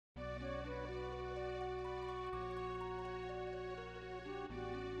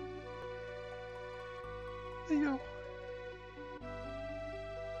Leo.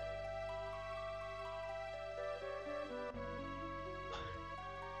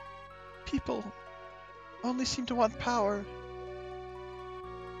 People only seem to want power.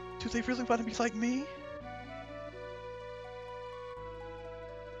 Do they really want to be like me?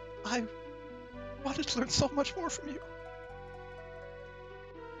 I wanted to learn so much more from you.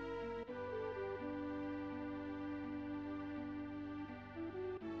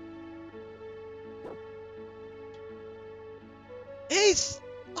 Ace!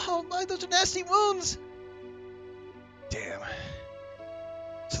 Oh my, those are nasty wounds! Damn.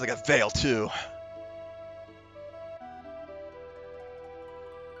 So they got Veil too.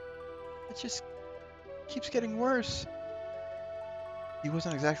 It just keeps getting worse. He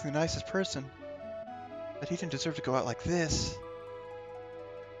wasn't exactly the nicest person, but he didn't deserve to go out like this.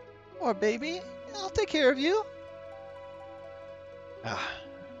 Poor baby, I'll take care of you. I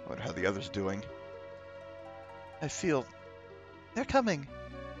wonder how the others doing. I feel they're coming.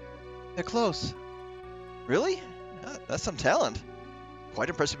 They're close. Really? That's some talent. Quite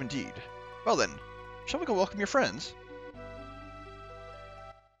impressive indeed. Well then, shall we go welcome your friends?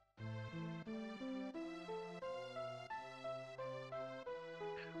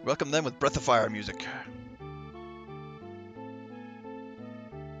 Welcome them with Breath of Fire music.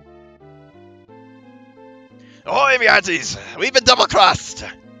 Ahoy, me hearties! We've been double-crossed!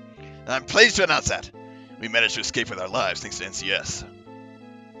 I'm pleased to announce that. We managed to escape with our lives thanks to NCS.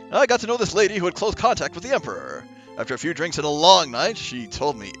 I got to know this lady who had close contact with the Emperor. After a few drinks and a long night, she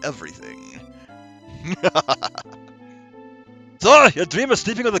told me everything. So, your dream of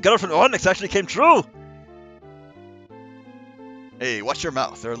sleeping with a girl from Onyx actually came true! Hey, watch your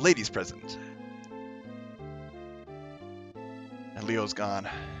mouth. There are ladies present. And Leo's gone.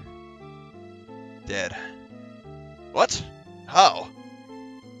 Dead. What? How?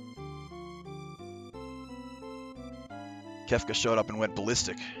 Kefka showed up and went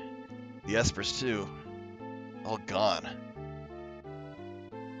ballistic. The Espers, too. All gone.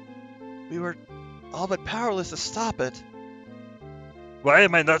 We were all but powerless to stop it. Why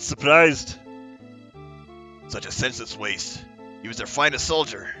am I not surprised? Such a senseless waste. He was their finest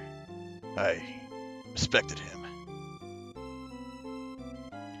soldier. I respected him.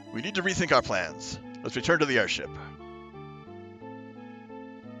 We need to rethink our plans. Let's return to the airship.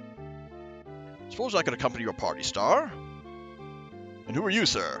 Suppose I could accompany your party, Star? And who are you,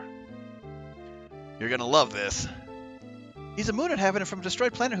 sir? You're gonna love this. He's a moon inhabitant from a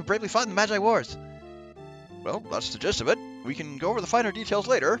destroyed planet who bravely fought in the Magi Wars. Well, that's the gist of it. We can go over the finer details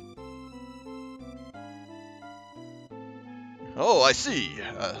later. Oh, I see.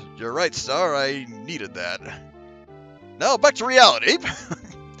 You're right, Star. I needed that. Now, back to reality.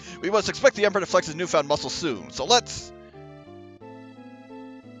 We must expect the Emperor to flex his newfound muscle soon, so let's...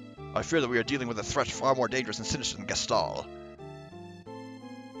 I fear that we are dealing with a threat far more dangerous and sinister than Gastal.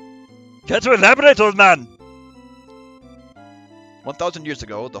 Care to elaborate, old man? 1,000 years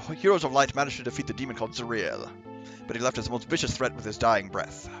ago, the Heroes of Light managed to defeat the demon called Zariel, but he left his most vicious threat with his dying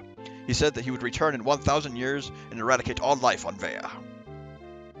breath. He said that he would return in 1,000 years and eradicate all life on Vea.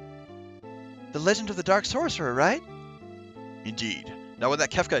 The legend of the Dark Sorcerer, right? Indeed. Now when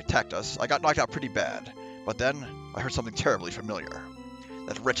that Kefka attacked us, I got knocked out pretty bad, but then I heard something terribly familiar.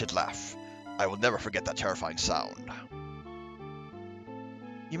 That wretched laugh. I will never forget that terrifying sound.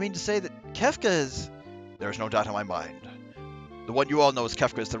 You mean to say that Kefka is... There is no doubt in my mind. The one you all know as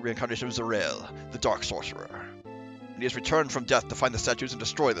Kefka is the reincarnation of Zariel, the Dark Sorcerer. And he has returned from death to find the statues and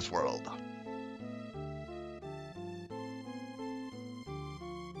destroy this world.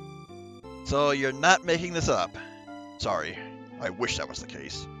 So you're not making this up. Sorry, I wish that was the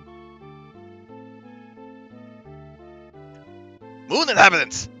case. Moon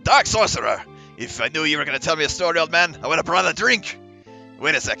inhabitants! Dark Sorcerer! If I knew you were going to tell me a story, old man, I would have brought a drink.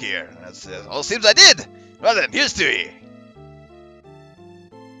 Wait a sec here. All seems I did. Well then, here's to ye.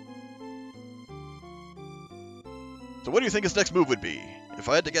 So what do you think his next move would be? If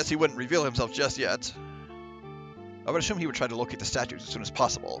I had to guess, he wouldn't reveal himself just yet. I would assume he would try to locate the statues as soon as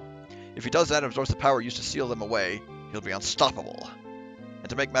possible. If he does that and absorbs the power used to seal them away, he'll be unstoppable. And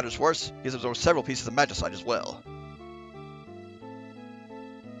to make matters worse, he has absorbed several pieces of magicite as well.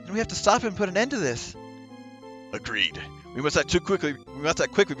 And we have to stop him and put an end to this. Agreed. We must act too quickly. We must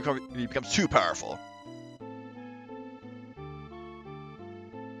act quickly before he becomes too powerful.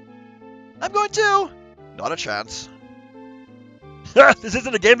 I'm going to. Not a chance. This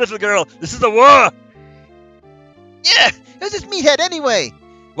isn't a game, little girl. This is a war. Yeah, who's this meathead anyway?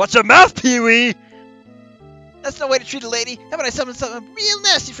 Watch your mouth, Pee-wee. That's no way to treat a lady. How about I summon something real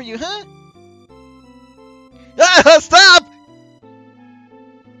nasty for you, huh? Ah, stop!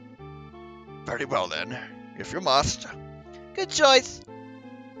 Very well then. if you must. Good choice.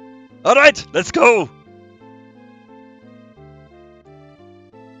 Alright, let's go!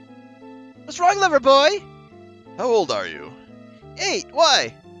 What's wrong, lover boy? How old are you? 8.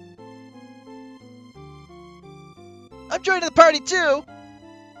 Why? I'm joining the party too.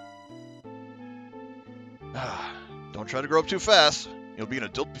 Don't try to grow up too fast. You'll be an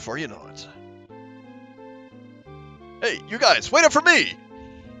adult before you know it. Hey, you guys, wait up for me!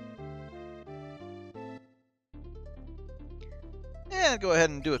 And go ahead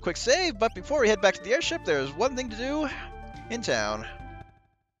and do a quick save, but before we head back to the airship, there's one thing to do in town.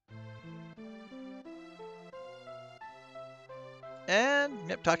 And,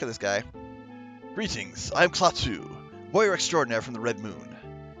 yep, talk to this guy. Greetings, I'm Klaatu, warrior extraordinaire from the Red Moon.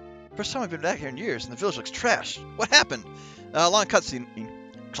 First time I've been back here in years, and the village looks trash. What happened? Long cutscene.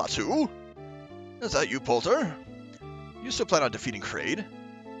 Klaatu? Is that you, Poulter? You still plan on defeating Kraid?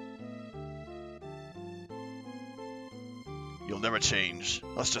 You'll never change.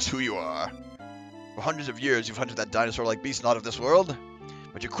 That's just who you are. For hundreds of years, you've hunted that dinosaur-like beast not of this world,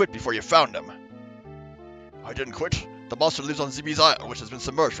 but you quit before you found him. I didn't quit. The monster lives on ZB's Isle, which has been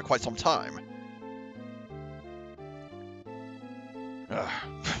submerged for quite some time.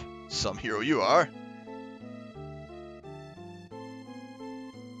 Some hero you are.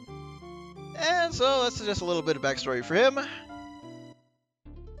 And so, that's just a little bit of backstory for him.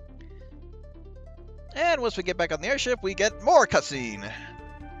 And once we get back on the airship, we get more cutscene.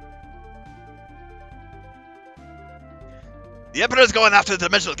 The Emperor's going after the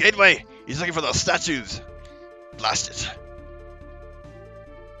Dimensional Gateway. He's looking for those statues. Blast it.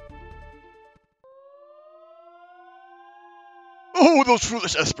 Oh, those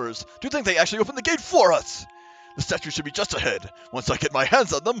foolish espers. Do you think they actually opened the gate for us? The statues should be just ahead. Once I get my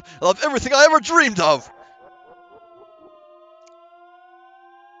hands on them, I'll have everything I ever dreamed of.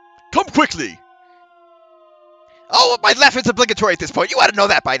 Come quickly. Oh, my laugh is obligatory at this point. You ought to know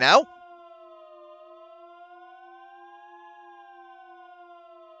that by now.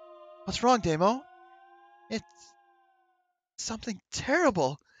 What's wrong, Damo? It's something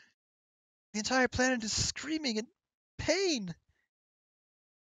terrible. The entire planet is screaming in pain.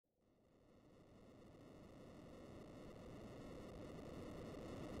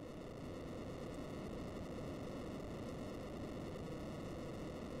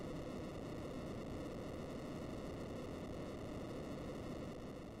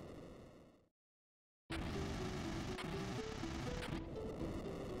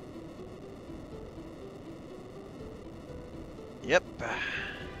 Yep.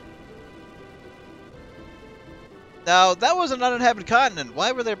 Now, that was an uninhabited continent.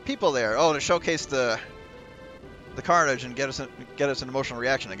 Why were there people there? Oh, to showcase the carnage and get us an emotional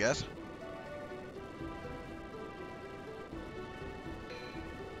reaction, I guess.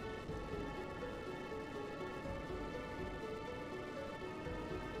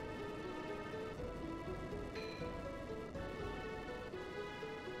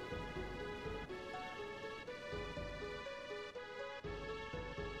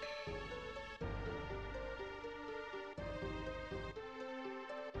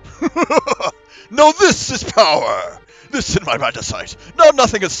 No, this is power! This is my magicite. Now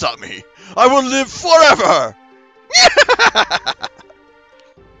nothing can stop me. I will live forever!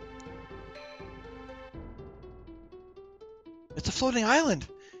 It's a floating island.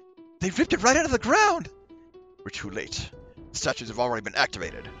 They ripped it right out of the ground. We're too late. The statues have already been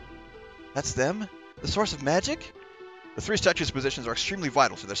activated. That's them? The source of magic? The three statues' positions are extremely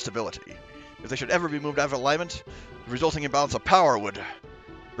vital to their stability. If they should ever be moved out of alignment, the resulting imbalance of power would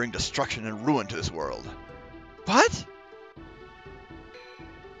bring destruction and ruin to this world. What?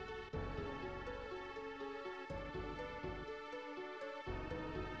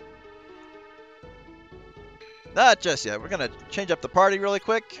 Not just yet. We're gonna change up the party really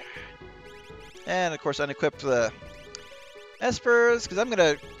quick, and of course unequip the espers because I'm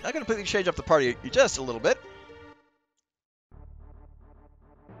gonna completely change up the party just a little bit.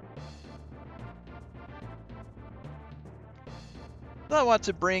 I want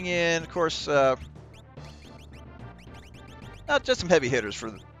to bring in, of course, just some heavy hitters for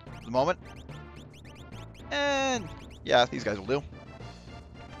the moment. And, yeah, these guys will do.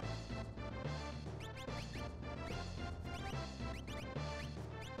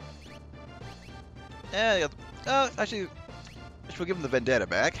 And, actually, I should give them the Vendetta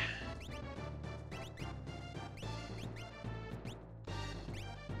back.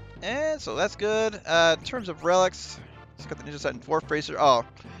 And, so that's good. In terms of relics, it's got the Ninja Set and Dwarf Bracer. Oh,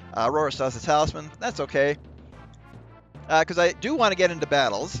 Aurora still has the Talisman. That's okay. Because I do want to get into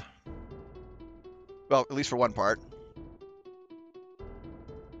battles. Well, at least for one part.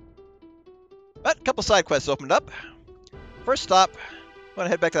 But a couple side quests opened up. First stop, I'm going to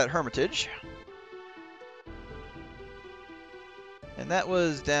head back to that hermitage. And that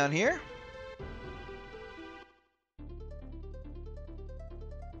was down here.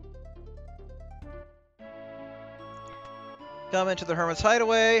 Come into the hermit's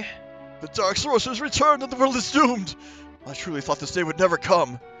hideaway. The Dark Sorcerer's returned and the world is doomed! I truly thought this day would never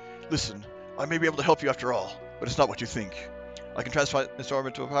come. Listen, I may be able to help you after all, but it's not what you think. I can transform this orb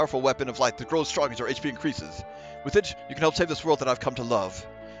into a powerful weapon of light that grows strong as your HP increases. With it, you can help save this world that I've come to love.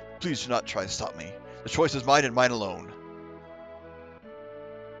 Please do not try to stop me. The choice is mine and mine alone.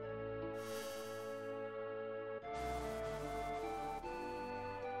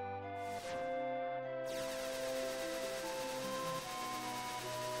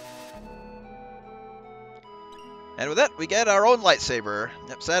 And with that, we get our own lightsaber.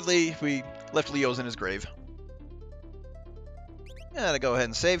 Yep, sadly, we left Leo's in his grave. Gotta go ahead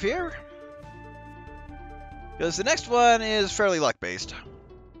and save here. Because the next one is fairly luck-based.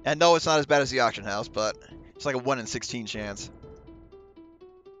 And no, it's not as bad as the auction house, but it's like a 1 in 16 chance.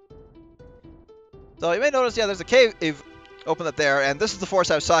 So you may notice, yeah, there's a cave opened up there, and this is the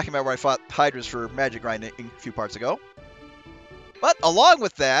forest I was talking about where I fought Hydras for magic grinding a few parts ago. But along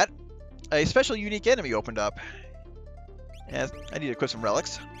with that, a special unique enemy opened up. And I need to equip some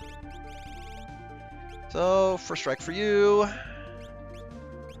relics. So, first strike for you.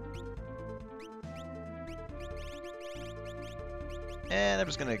 And I'm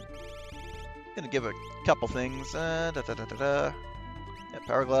just gonna give a couple things. Yeah,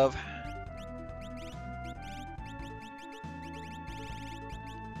 power glove.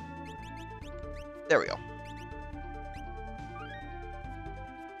 There we go.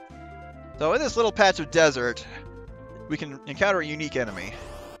 So in this little patch of desert, we can encounter a unique enemy.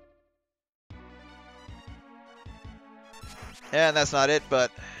 And that's not it, but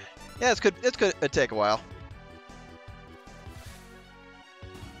yeah, it's good. It'd take a while.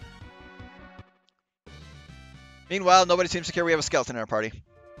 Meanwhile, nobody seems to care we have a skeleton in our party.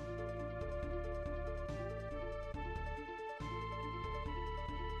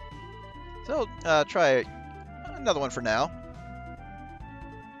 So, try another one for now.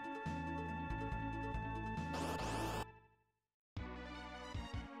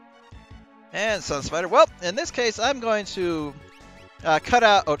 And Sun Spider. Well, in this case, I'm going to cut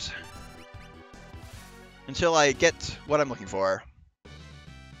out until I get what I'm looking for.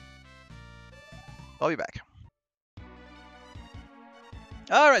 I'll be back.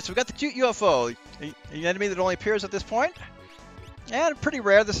 Alright, so we've got the cute UFO, an enemy that only appears at this point. And pretty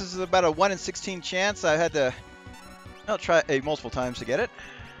rare. This is about a 1 in 16 chance. I had to try multiple times to get it.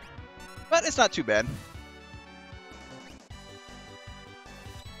 But it's not too bad.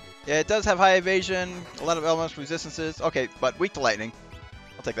 Yeah, it does have high evasion, a lot of elemental resistances. Okay, but weak to lightning.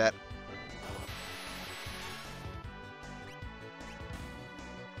 I'll take that.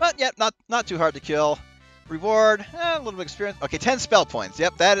 But yeah, not too hard to kill. Reward, a little bit of experience. Okay, 10 spell points.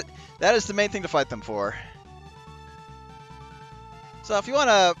 Yep, that is the main thing to fight them for. So if you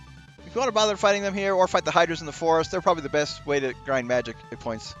wanna bother fighting them here or fight the Hydras in the forest, they're probably the best way to grind magic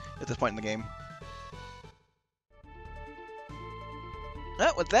points at this point in the game.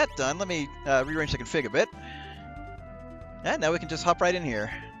 Now, with that done, let me rearrange the config a bit. And now we can just hop right in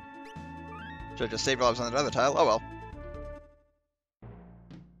here. Should have just saved while I was on that other tile. Oh well.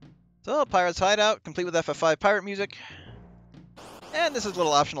 So, Pirate's Hideout, complete with FF5 pirate music. And this is a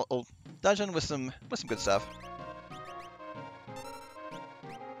little optional dungeon with some good stuff.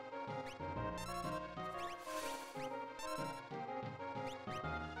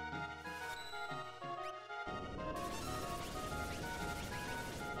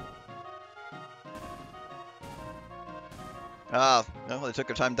 Ah, well, they took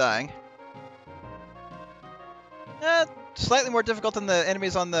their time dying. Slightly more difficult than the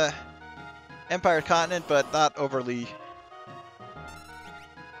enemies on the Empire continent, but not overly...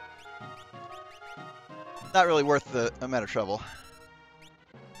 Not really worth the amount of trouble.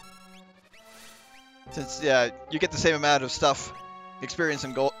 Since, yeah, you get the same amount of stuff, experience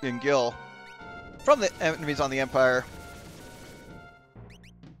in Gil from the enemies on the Empire.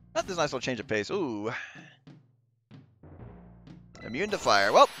 But there's a nice little change of pace. Ooh. Immune to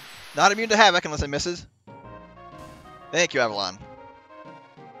fire. Well, not immune to havoc unless it misses. Thank you, Avalon.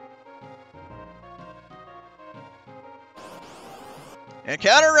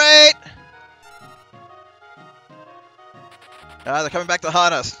 Encounter rate! They're coming back to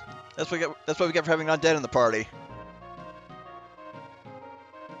haunt us. That's what we get for having undead in the party.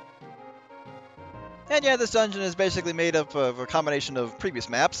 And yeah, this dungeon is basically made up of a combination of previous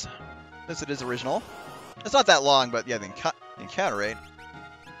maps, since it is original. It's not that long, but yeah, the encounter rate.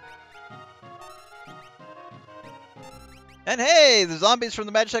 And hey, the zombies from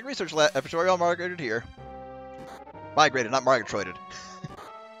the Magitech Research Laboratory all migrated here. Migrated, not migrated.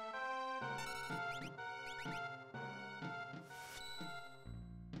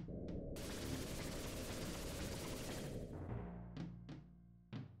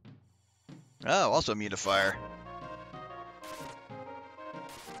 Oh, also immune to fire.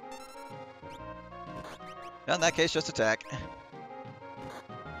 Well, in that case, just attack.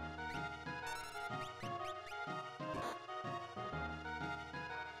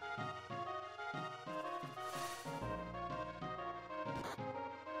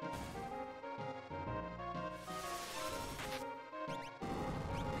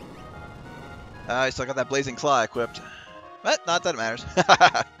 I still got that blazing claw equipped. But not that it matters.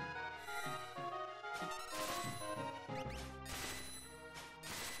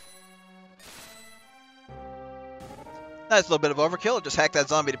 Nice little bit of overkill. Just hack that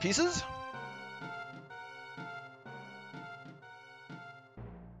zombie to pieces.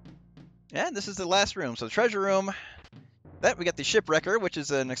 And this is the last room. So the treasure room. That we got the shipwrecker, which is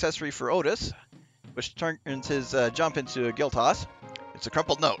an accessory for Otis, which turns his jump into a gill toss. It's a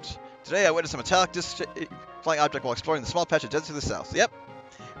crumpled note. Today I witnessed a metallic disc flying object while exploring the small patch of desert to the south. Yep.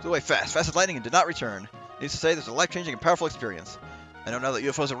 Flew away fast as lightning, and did not return. Needless to say, this was a life-changing and powerful experience. I know now that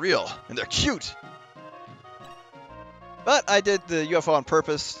UFOs are real, and they're cute! But I did the UFO on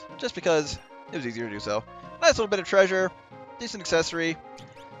purpose, just because it was easier to do so. Nice little bit of treasure, decent accessory.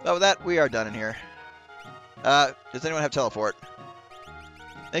 But with that, we are done in here. Does anyone have teleport?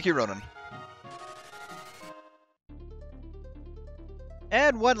 Thank you, Ronan.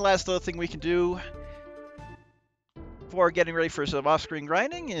 And one last little thing we can do before getting ready for some off-screen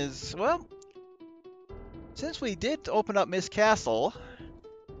grinding is, well, since we did open up Miss Castle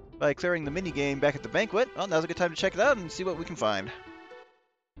by clearing the minigame back at the banquet, well, now's a good time to check it out and see what we can find.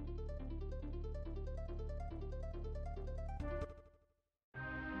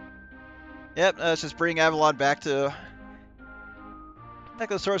 Yep, let's just bring Avalon back to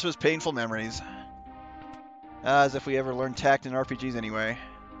the Sorcerer's painful memories. As if we ever learned tact in RPGs anyway.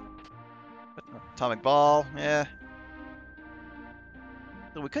 Atomic Ball, yeah.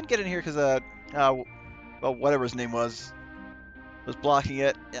 So we couldn't get in here because, well, whatever his name was blocking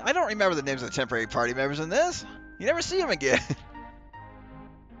it. I don't remember the names of the temporary party members in this. You never see them again.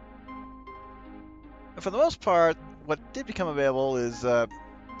 But for the most part, what did become available is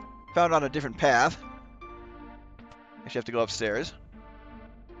found on a different path. Actually, have to go upstairs.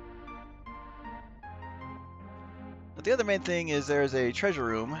 But the other main thing is there's a treasure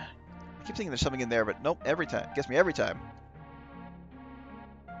room. I keep thinking there's something in there, but nope, every time. Gets me every time.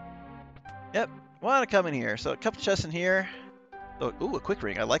 Yep, want to come in here. So a couple chests in here. Oh, ooh, a quick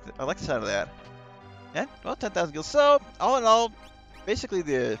ring. I like the sound of that. And, well, 10,000 gills. So, all in all, basically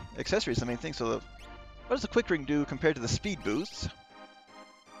the accessory is the main thing. So what does the quick ring do compared to the speed boosts?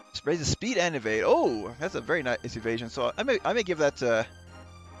 It raises speed and evade. Oh, that's a very nice evasion. So I may give that to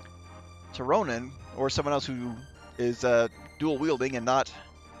Ronan or someone else who is dual wielding and doesn't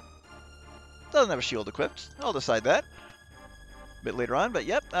have a shield equipped. I'll decide that a bit later on. But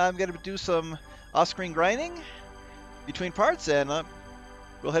yep, I'm gonna do some off-screen grinding between parts, and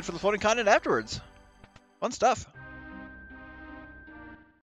we'll head for the floating continent afterwards. Fun stuff.